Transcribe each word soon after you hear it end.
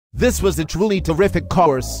This was a truly terrific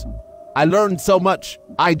course. I learned so much,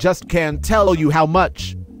 I just can't tell you how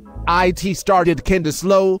much. IT started kinda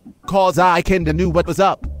slow, cause I kinda knew what was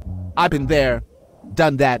up. I've been there,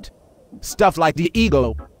 done that. Stuff like the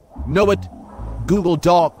ego. Know it? Google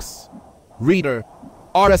Docs, Reader,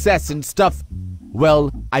 RSS and stuff.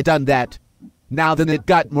 Well, I done that. Now then it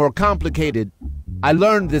got more complicated. I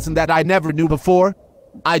learned this and that I never knew before.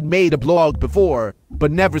 I'd made a blog before,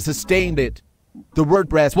 but never sustained it. The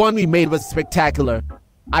WordPress one we made was spectacular.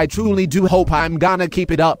 I truly do hope I'm gonna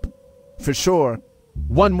keep it up. For sure.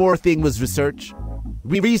 One more thing was research.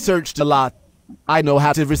 We researched a lot. I know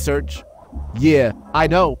how to research. Yeah, I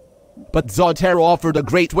know. But Zotero offered a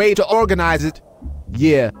great way to organize it.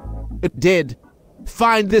 Yeah, it did.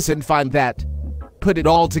 Find this and find that. Put it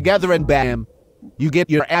all together and bam. You get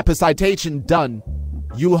your app citation done.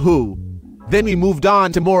 Yoo-hoo. Then we moved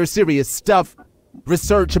on to more serious stuff.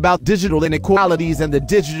 Research about digital inequalities and the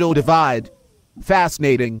digital divide.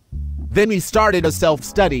 Fascinating. Then we started a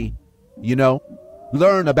self-study. You know,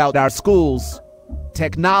 learn about our schools.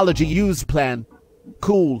 Technology use plan.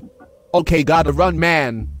 Cool. Okay, gotta run,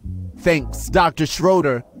 man. Thanks, Dr.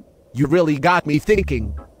 Schroeder. You really got me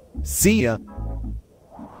thinking. See ya.